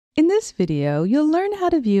In this video, you'll learn how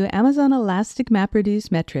to view Amazon Elastic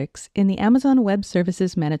MapReduce metrics in the Amazon Web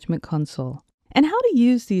Services Management Console, and how to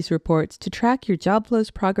use these reports to track your job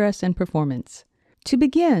flow's progress and performance. To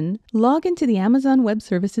begin, log into the Amazon Web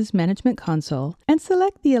Services Management Console and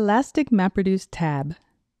select the Elastic MapReduce tab.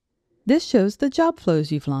 This shows the job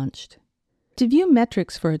flows you've launched. To view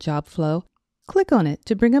metrics for a job flow, click on it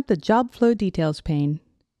to bring up the Job Flow Details pane.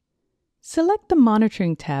 Select the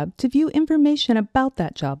Monitoring tab to view information about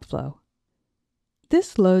that job flow.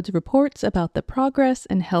 This loads reports about the progress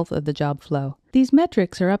and health of the job flow. These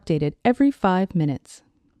metrics are updated every 5 minutes.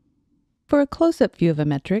 For a close-up view of a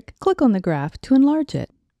metric, click on the graph to enlarge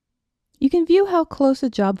it. You can view how close a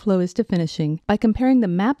job flow is to finishing by comparing the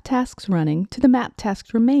map tasks running to the map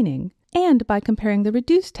tasks remaining, and by comparing the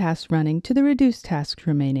reduced tasks running to the reduced tasks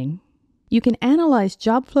remaining. You can analyze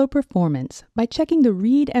job flow performance by checking the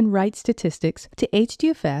read and write statistics to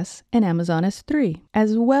HDFS and Amazon S3,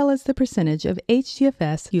 as well as the percentage of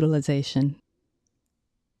HDFS utilization.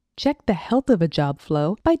 Check the health of a job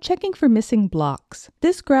flow by checking for missing blocks.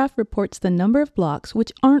 This graph reports the number of blocks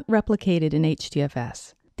which aren't replicated in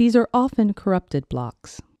HDFS. These are often corrupted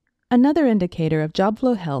blocks. Another indicator of job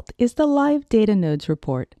flow health is the Live Data Nodes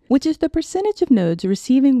report, which is the percentage of nodes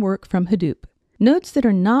receiving work from Hadoop. Nodes that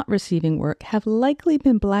are not receiving work have likely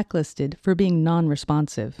been blacklisted for being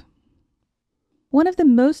non-responsive. One of the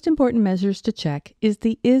most important measures to check is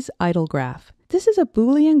the isIdle graph. This is a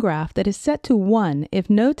Boolean graph that is set to 1 if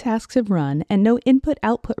no tasks have run and no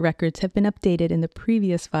input-output records have been updated in the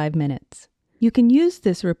previous 5 minutes. You can use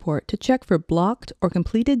this report to check for blocked or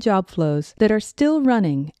completed job flows that are still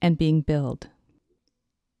running and being billed.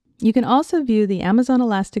 You can also view the Amazon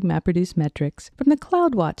Elastic MapReduce metrics from the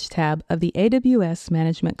CloudWatch tab of the AWS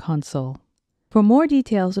Management Console. For more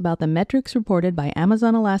details about the metrics reported by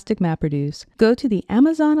Amazon Elastic MapReduce, go to the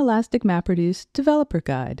Amazon Elastic MapReduce Developer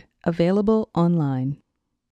Guide, available online.